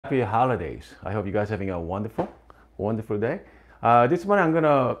Happy holidays. I hope you guys are having a wonderful, wonderful day. This morning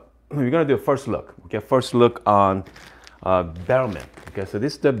we're gonna do a first look. Okay, first look on Bellman. Okay, so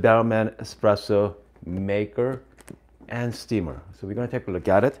this is the Bellman espresso maker and steamer. So we're gonna take a look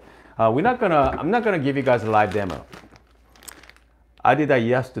at it. I'm not gonna give you guys a live demo. I did that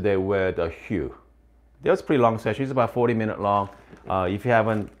yesterday with Hugh. That was a pretty long session. It's about 40-minute long. If you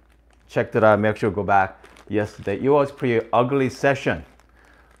haven't checked it out, make sure to go back yesterday. It was a pretty ugly session.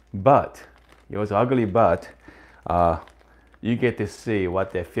 But it was ugly, but you get to see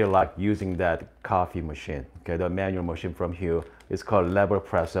what they feel like using that coffee machine. Okay, the manual machine from Hugh. It's called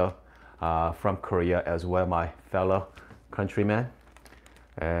Espresso from Korea as well, my fellow countrymen.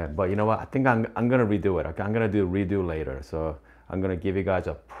 But you know what? I think I'm gonna redo it. Okay? I'm gonna do a redo later. So I'm gonna give you guys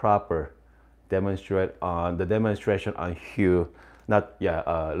a proper demonstration on Hugh, not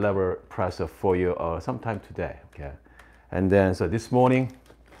Espresso for you sometime today. Okay, and then so this morning.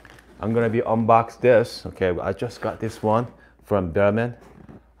 I'm gonna be unbox this. Okay, I just got this one from Bellman.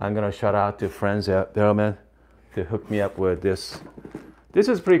 I'm gonna shout out to friends at Bellman to hook me up with this. This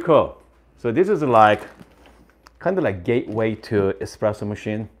is pretty cool. So this is like kind of like gateway to espresso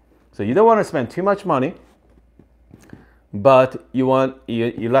machine. So you don't want to spend too much money, but you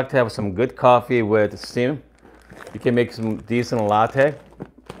like to have some good coffee with steam. You can make some decent latte.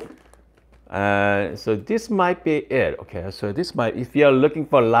 So this might be it. Okay, so this might, if you're looking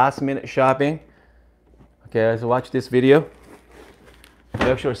for last minute shopping, okay, so watch this video.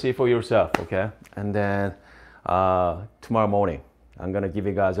 Make sure to see for yourself, okay? And then tomorrow morning, I'm gonna give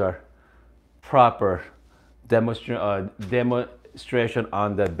you guys our proper demonstration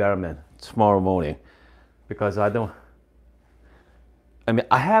on the Bellman tomorrow morning, because I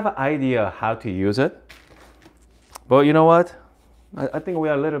have an idea how to use it, but you know what? I think we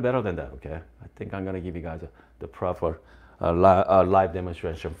are a little better than that, okay? I think I'm gonna give you guys the proper live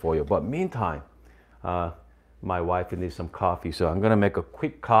demonstration for you. But meantime, my wife needs some coffee, so I'm gonna make a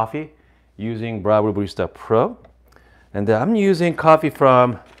quick coffee using Bravo Barista Pro. And I'm using coffee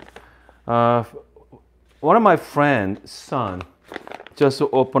from one of my friend's son just to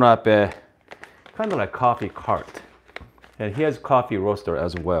open up a kind of like coffee cart. And he has coffee roaster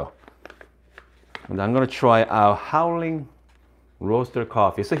as well. And I'm gonna try our Howling roaster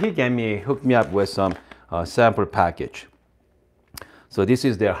coffee. So he hooked me up with some sample package. So this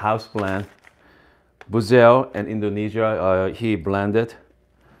is their house blend. Brazil and Indonesia, he blended.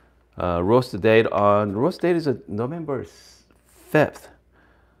 Roast date is November 5th.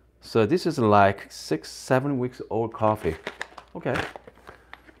 So this is like 6-7 weeks old coffee. Okay.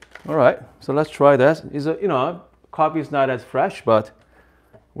 All right. So let's try this. Coffee is not as fresh, but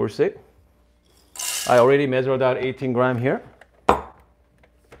we'll see. I already measured out 18 grams here.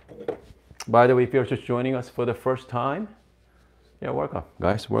 By the way, if you're just joining us for the first time, yeah, welcome,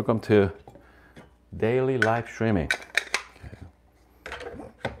 guys. Welcome to daily live streaming.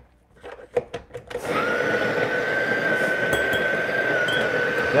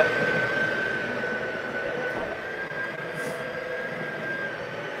 Okay.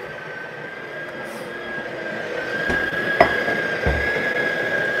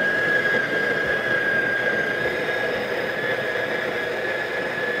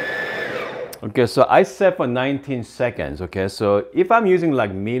 Okay, so I set for 19 seconds, okay? So if I'm using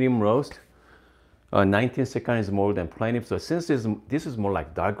like medium roast, 19 seconds is more than plenty. So since this is more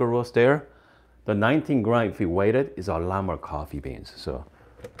like darker roast there, the 19 gram, if we waited, is a lot more coffee beans. So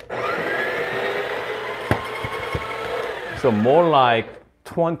more like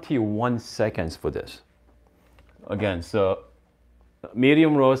 21 seconds for this. Again, so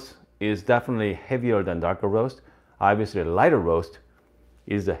medium roast is definitely heavier than darker roast. Obviously, lighter roast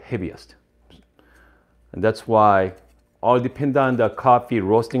is the heaviest. And that's why all depend on the coffee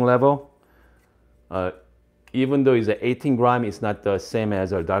roasting level. Even though it's 18 gram, it's not the same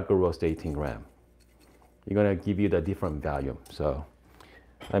as a darker roast 18 gram. You're gonna give you the different volume. So,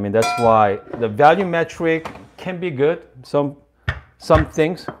 that's why the volume metric can be good. Some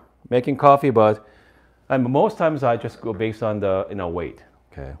things making coffee, but most times I just go based on the weight,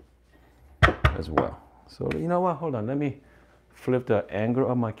 okay, as well. So you know what? Hold on. Let me flip the angle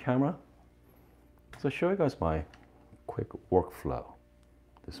of my camera. So show you guys my quick workflow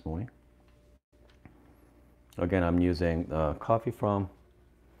this morning. Again, I'm using coffee from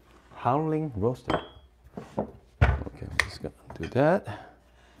Howling Roaster. Okay, I'm just gonna do that.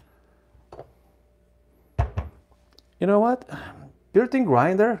 You know what? Built-in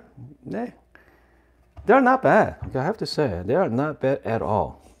grinder, they're not bad. Okay, I have to say, they are not bad at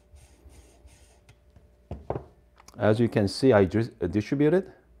all. As you can see, I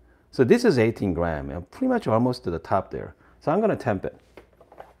distributed. So this is 18 gram, and pretty much almost to the top there. So I'm gonna temp it.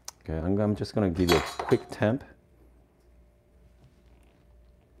 Okay, I'm just gonna give you a quick temp.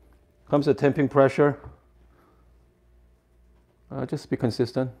 Comes the temping pressure. Just be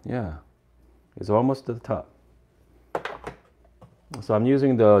consistent. Yeah, it's almost to the top. So I'm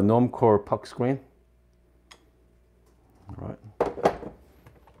using the Normcore puck screen. All right.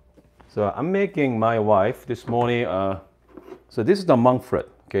 So I'm making my wife this morning. So this is the monk fruit.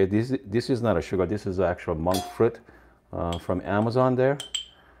 Okay, this is not a sugar. This is the actual monk fruit from Amazon there,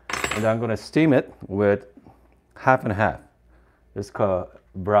 and I'm gonna steam it with half and half. It's called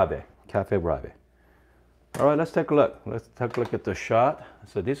Brave, Cafe Brave. All right, let's take a look. Let's take a look at the shot.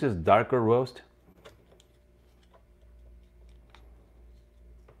 So this is darker roast.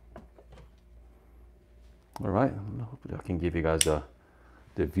 All right, hopefully I can give you guys the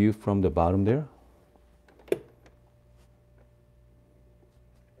view from the bottom there.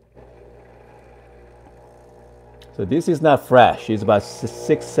 So this is not fresh. It's about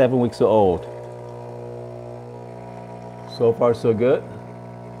 6-7 weeks old. So far, so good.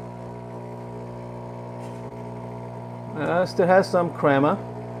 Still has some crema.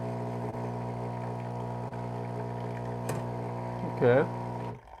 Okay.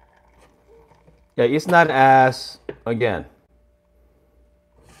 Yeah, it's not as, again,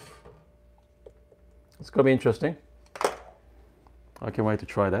 it's gonna be interesting. I can't wait to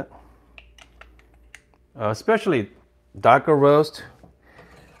try that. Especially darker roast.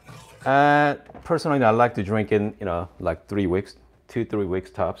 Personally, I like to drink in, like 3 weeks, 2-3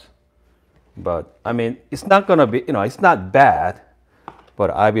 weeks tops. But I mean, it's not gonna be, it's not bad, but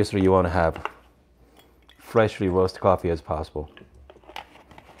obviously you want to have freshly roasted coffee as possible.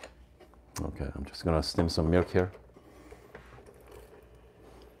 Okay, I'm just gonna steam some milk here.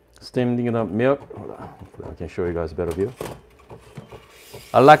 Steaming up milk. Hopefully I can show you guys a better view.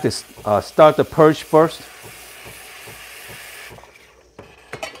 I like to start the purge first.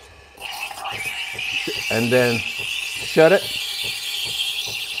 And then shut it.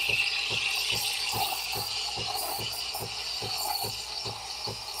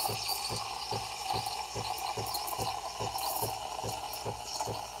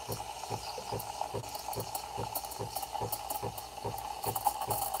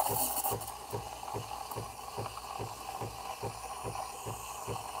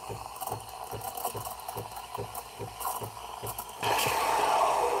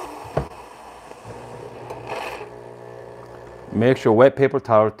 Make sure wet paper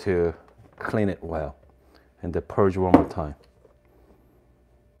towel to clean it well, and then purge one more time.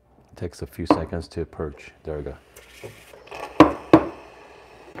 It takes a few seconds to purge. There we go.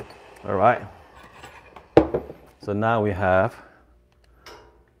 All right. So now we have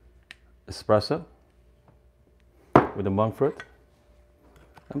espresso with the monk fruit.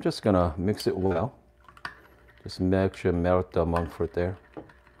 I'm just gonna mix it well. Just make sure melt the monk fruit there.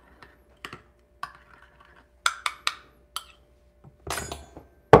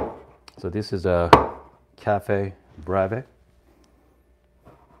 So this is a Cafe Brave.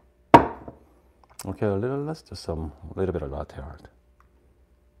 Okay, let's do a little bit of latte art.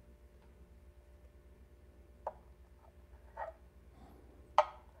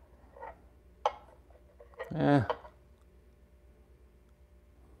 Yeah.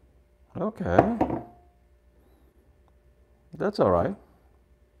 Okay. That's all right.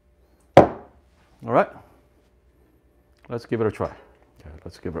 All right. Let's give it a try. Okay,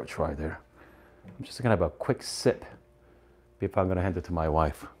 let's give it a try there. I'm just gonna have a quick sip before I'm gonna hand it to my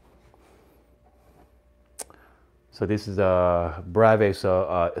wife. So this is a Brave,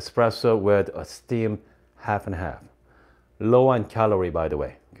 so espresso with a steam half and half. Low on calorie, by the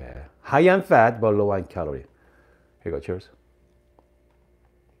way. Okay. High on fat, but low on calorie. Here you go, cheers.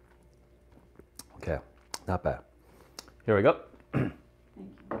 Okay, not bad. Here we go.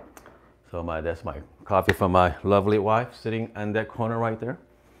 So that's my coffee from my lovely wife sitting in that corner right there.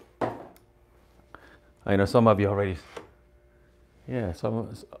 I know some of you already, yeah,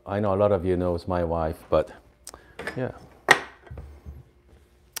 I know a lot of you know it's my wife, but yeah.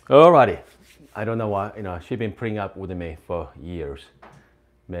 Alrighty. I don't know why, she's been putting up with me for years,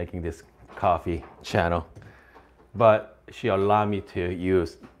 making this coffee channel, but she allowed me to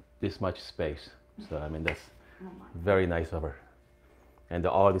use this much space. So, I mean, that's very nice of her. And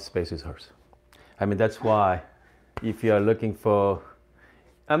all this space is hers. I mean, that's why if you're looking for,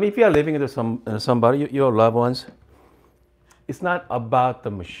 if you're living with somebody, your loved ones, it's not about the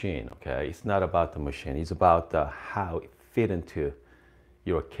machine, okay? It's not about the machine. It's about how it fit into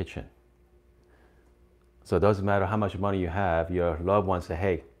your kitchen. So it doesn't matter how much money you have, your loved ones say,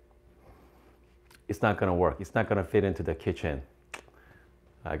 hey, it's not gonna work. It's not gonna fit into the kitchen.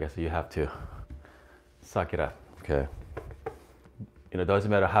 I guess you have to suck it up, okay? You know, it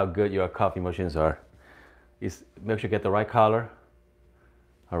doesn't matter how good your coffee machines are. Make sure you get the right color.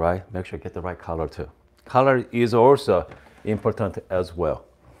 All right, make sure you get the right color too. Color is also important as well.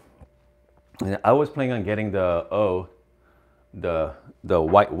 And I was planning on getting the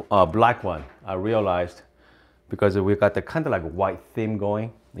white, black one. I realized because we got the kind of like white theme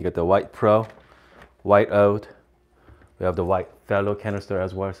going. You get the white Pro, white oat. We have the white fellow canister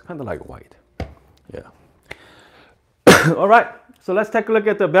as well. It's kind of like white. Yeah. All right, so let's take a look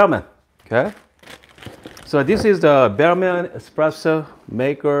at the Bellman. Okay. So this is the Bellman Espresso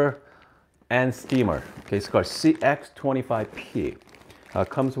Maker and Steamer. Okay, it's called CX25P.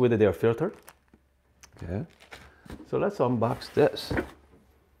 Comes with their filter. Okay. So let's unbox this.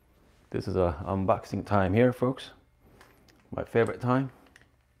 This is a unboxing time here, folks. My favorite time.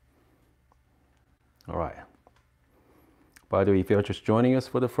 All right. By the way, if you're just joining us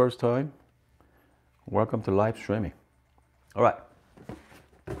for the first time, welcome to live streaming. All right.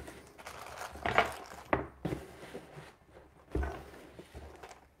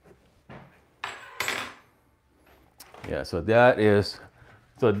 Yeah, so that is,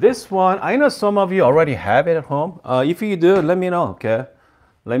 so this one, I know some of you already have it at home. If you do, let me know, okay?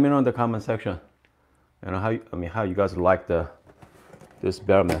 Let me know in the comment section. You know how you guys like this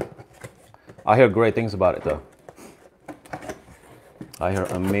Bellman. I hear great things about it though. I hear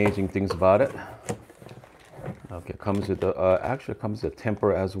amazing things about it. Okay, comes with the actually comes with a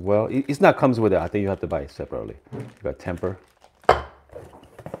temper as well. It's not comes with it. I think you have to buy it separately. You got temper.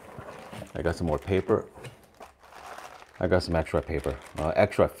 I got some more paper. I got some extra paper,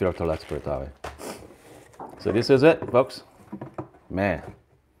 extra filter. Let's put it that way. So this is it, folks. Man.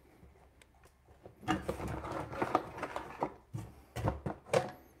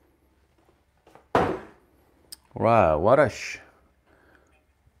 Wow, what a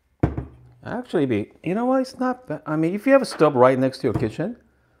actually, you know what? It's not bad. I mean, if you have a stove right next to your kitchen,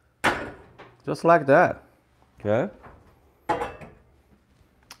 just like that, okay?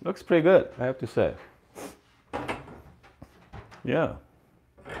 Looks pretty good, I have to say. Yeah.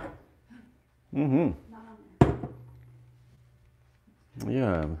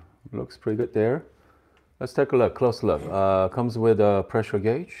 Yeah, looks pretty good there. Let's take a look, close look. Comes with a pressure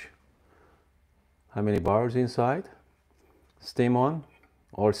gauge. How many bars inside? Steam on,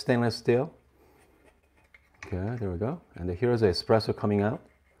 all stainless steel. Okay, there we go. And here's the espresso coming out.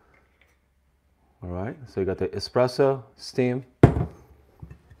 All right, so you got the espresso, steam.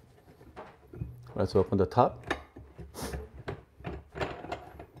 Let's open the top.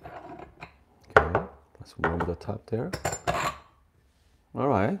 Okay, let's remove the top there. All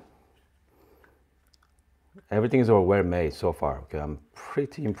right. Everything is all well made so far. Okay, I'm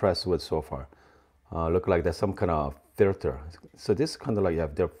pretty impressed with so far. Look like there's some kind of filter. So this is kind of like you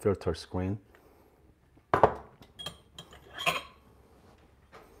have their filter screen.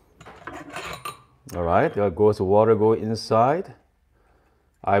 All right, there goes the water go inside.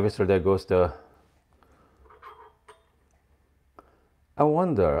 Obviously there goes the, I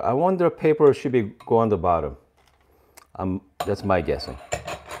wonder paper should be go on the bottom. That's my guessing.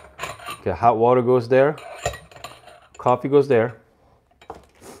 Okay, hot water goes there. Coffee goes there.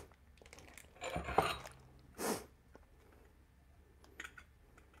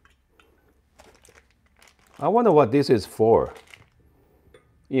 I wonder what this is for.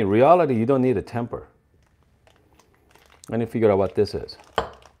 In reality, you don't need a temper. Let me figure out what this is.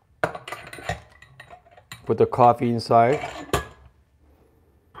 Put the coffee inside.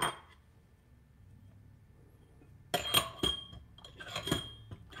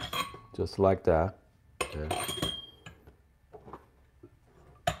 Just like that. Okay.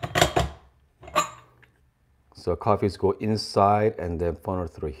 So coffees go inside and then funnel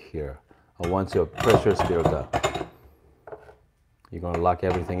through here. And once your pressure is built up, you're gonna lock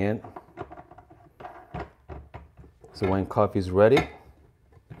everything in. So when coffee is ready,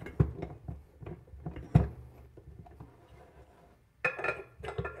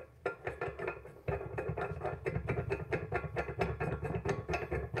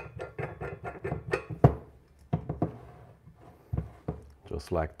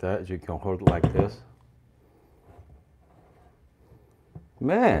 just like that, you can hold it like this.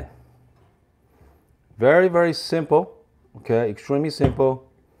 Man, very, very simple, okay, extremely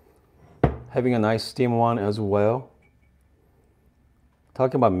simple. Having a nice steam one as well.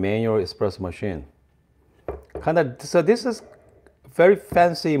 Talking about manual espresso machine. So this is very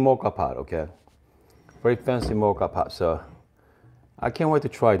fancy mocha pot, okay? Very fancy mocha pot, so I can't wait to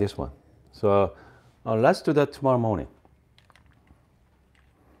try this one. So let's do that tomorrow morning.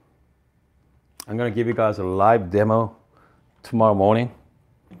 I'm gonna give you guys a live demo tomorrow morning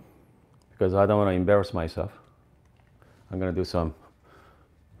because I don't want to embarrass myself. I'm gonna do some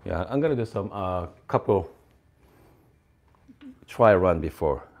Yeah, I'm gonna do some couple try run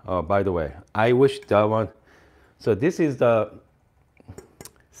before. By the way, I wish that one. So this is the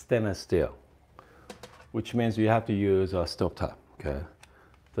stainless steel, which means you have to use a stovetop. Okay.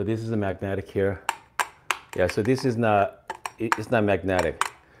 So this is the magnetic here. Yeah. So this is not. It's not magnetic,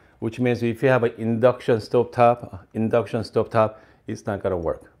 which means if you have an induction stovetop, it's not gonna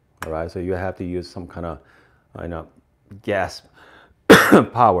work. All right. So you have to use some kind of, gas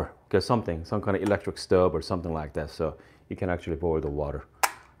power. Okay. Some kind of electric stove or something like that. So you can actually boil the water.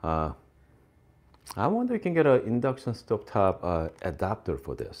 I wonder if you can get an induction stovetop adapter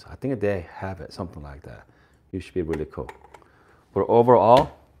for this. I think they have it, something like that. It should be really cool. But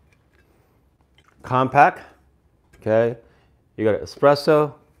overall, compact, okay? You got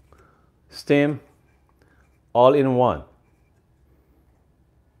espresso, steam, all in one.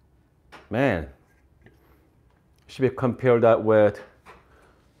 Man, should be compare that with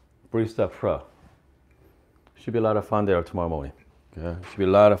Barista Pro. Should be a lot of fun there tomorrow morning. Okay, should be a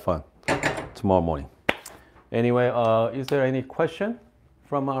lot of fun tomorrow morning. Anyway, is there any question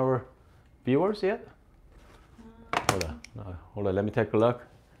from our viewers yet? Hold on, let me take a look.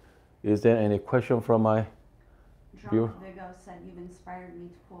 Is there any question from my viewer? Drunk Vigo said you've inspired me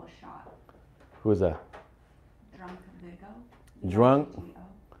to pull a shot. Who's that? Drunk Vigo. Drunk?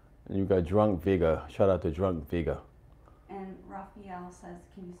 You got Drunk Vigo. Shout out to Drunk Vigo. And Raphael says,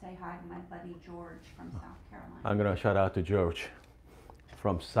 can you say hi to my buddy George from South Carolina? I'm gonna shout out to George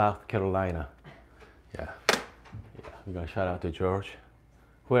from South Carolina. Yeah, we're gonna shout out to George.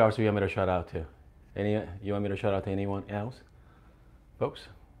 Who else do you want me to shout out to? You want me to shout out to anyone else, folks?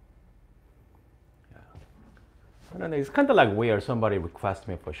 Yeah. I don't know. It's kind of like weird. Somebody requests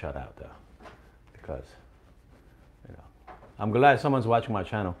me for a shout out though, because I'm glad someone's watching my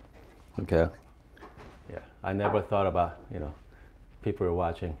channel. Okay. Yeah, I never thought about people are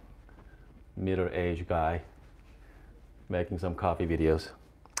watching middle-aged guy making some coffee videos.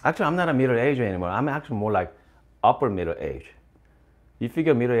 Actually, I'm not a middle-aged anymore. I'm actually more like upper middle age. You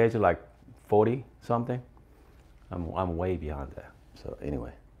figure middle age is like 40 something. I'm way beyond that. So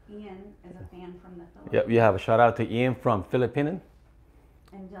anyway. Ian is a fan from the Philippines. Yep, you have a shout out to Ian from Philippines.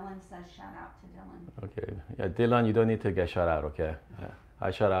 And Dylan says shout out to Dylan. Okay. Yeah, Dylan, you don't need to get shout out. Okay.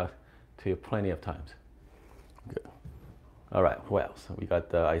 I shout out to you plenty of times. Good. All right, who else? We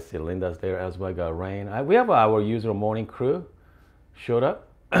got, I see Linda's there as well, got Rain. We have our usual morning crew showed up.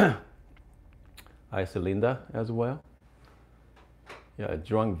 I see Linda as well. Yeah,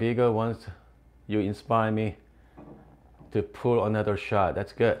 Drunk Vigo wants, you inspire me to pull another shot.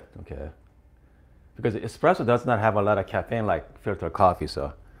 That's good, okay. Because espresso does not have a lot of caffeine like filter coffee,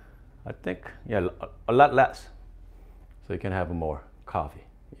 so I think, yeah, a lot less. So you can have more coffee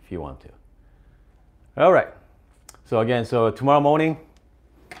if you want to. All right. So again, tomorrow morning,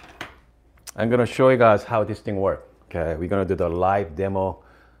 I'm gonna show you guys how this thing works. Okay, we're gonna do the live demo.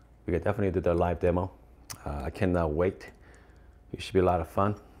 We can definitely do the live demo. I cannot wait. It should be a lot of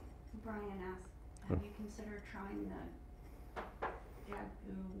fun. Brian asked, have you considered trying the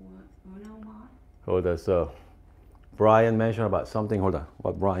Uno mod? Hold on, so Brian mentioned about something. Hold on,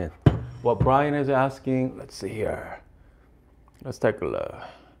 what Brian is asking, let's see here. Let's take a look.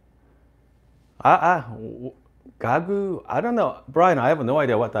 Gagu, I don't know. Brian, I have no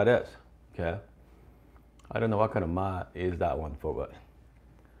idea what that is. Okay. I don't know what kind of mod is that one for, but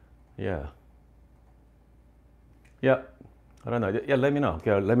yeah. Yeah. I don't know. Yeah, let me know.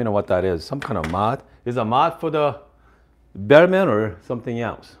 Okay, let me know what that is. Some kind of mod. Is a mod for the Bellman or something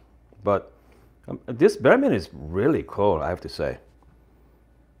else? But this Bellman is really cool, I have to say.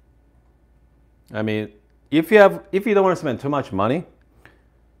 I mean, if you don't want to spend too much money,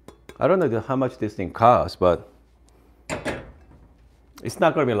 I don't know how much this thing costs, but it's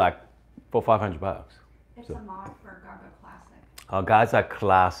not going to be like $400-500. It's a mod for Gaga Classic. Oh, Gaza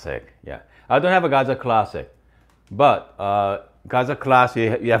Classic. Yeah, I don't have a Gaza Classic, but Gaza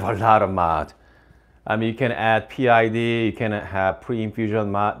Classic you have a lot of mods. I mean, you can add PID, you can have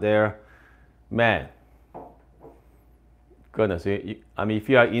pre-infusion mod there. Man, goodness, I mean, if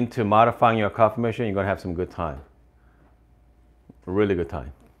you are into modifying your coffee machine, you're gonna have some good time. Really good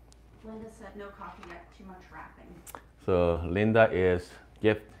time. Linda said no coffee yet, too much wrapping. So Linda is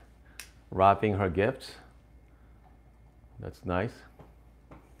gift wrapping her gifts. That's nice.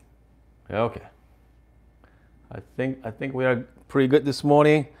 Okay. I think we are pretty good this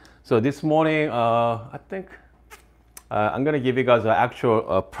morning. So this morning, I think I'm gonna give you guys an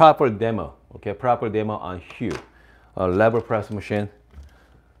actual proper demo. Okay, proper demo on Hue, a lever press machine.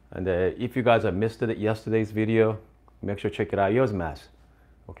 And if you guys have missed it yesterday's video, make sure to check it out. It was a mess.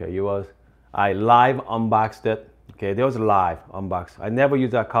 Okay, I live unboxed it. Okay, there was live unboxed. I never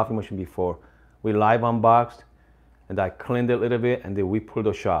used that coffee machine before. We live unboxed, and I cleaned it a little bit, and then we pulled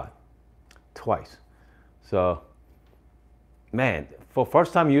a shot twice. So, man, for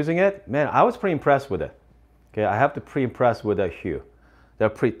first time using it, man, I was pretty impressed with it. Okay, I have to pretty impressed with the hue. They're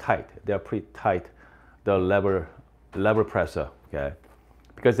pretty tight. They're pretty tight. The lever presser. Okay,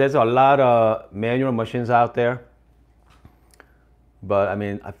 because there's a lot of manual machines out there, but I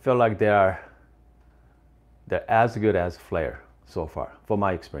mean, I feel like they're as good as Flair so far, for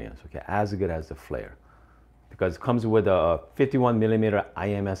my experience. Okay, as good as the Flair, because it comes with a 51 millimeter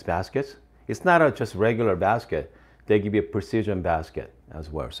IMS baskets. It's not a just regular basket. They give you a precision basket as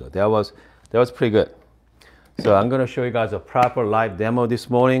well. So that was pretty good. So I'm gonna show you guys a proper live demo this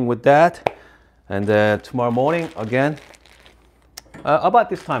morning with that, and then tomorrow morning again about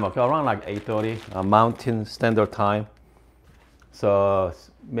this time, okay, around like 8:30 Mountain Standard Time. So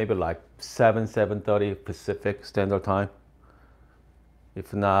maybe like 7:30 Pacific Standard Time.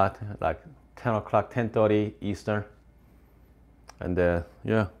 If not, like 10 o'clock, 10:30 Eastern. And then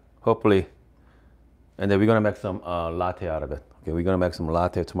yeah, hopefully. And then we're gonna make some latte out of it. Okay, we're gonna make some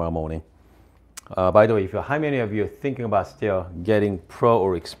latte tomorrow morning. By the way, how many of you are thinking about still getting Pro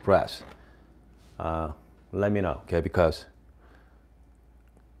or Express? Let me know, okay? Because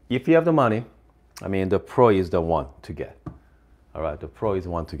if you have the money, I mean, the Pro is the one to get. All right, the Pro is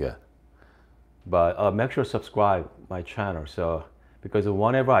one to get. But make sure to subscribe my channel. So because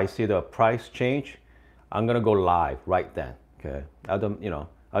whenever I see the price change, I'm gonna go live right then. Okay, I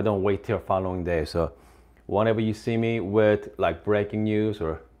don't wait till following day. So whenever you see me with like breaking news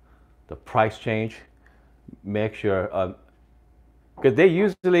or the price change, make sure, because they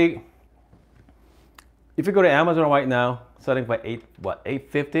usually, if you go to Amazon right now, starting by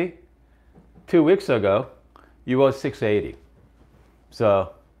 $850. 2 weeks ago, it was $680.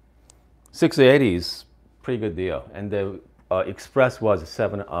 So $680 is pretty good deal, and the Express was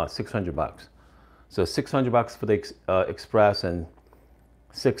 $600. So $600 for the Express and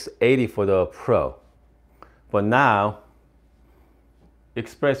 $680 for the Pro. But now,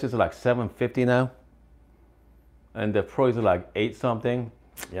 Express is like $750 now, and the Pro is like 8 something.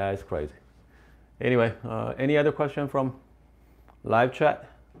 Yeah, it's crazy. Anyway, any other question from live chat?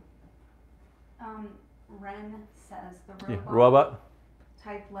 Ren says the robot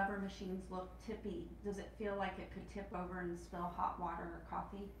type lever machines look tippy. Does it feel like it could tip over and spill hot water or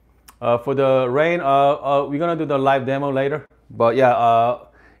coffee? For the rain, we're gonna do the live demo later. But yeah,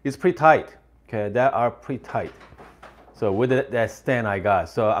 it's pretty tight. Okay, that are pretty tight. So with that stand I got,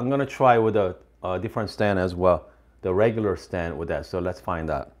 so I'm gonna try with a different stand as well, the regular stand with that. So let's find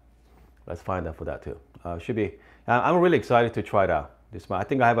out. Let's find out for that too. Should be. I'm really excited to try it out this month. I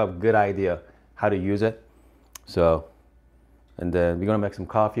think I have a good idea how to use it. So, and then we're gonna make some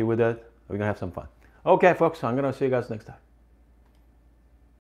coffee with it. We're gonna have some fun. Okay, folks. I'm gonna see you guys next time.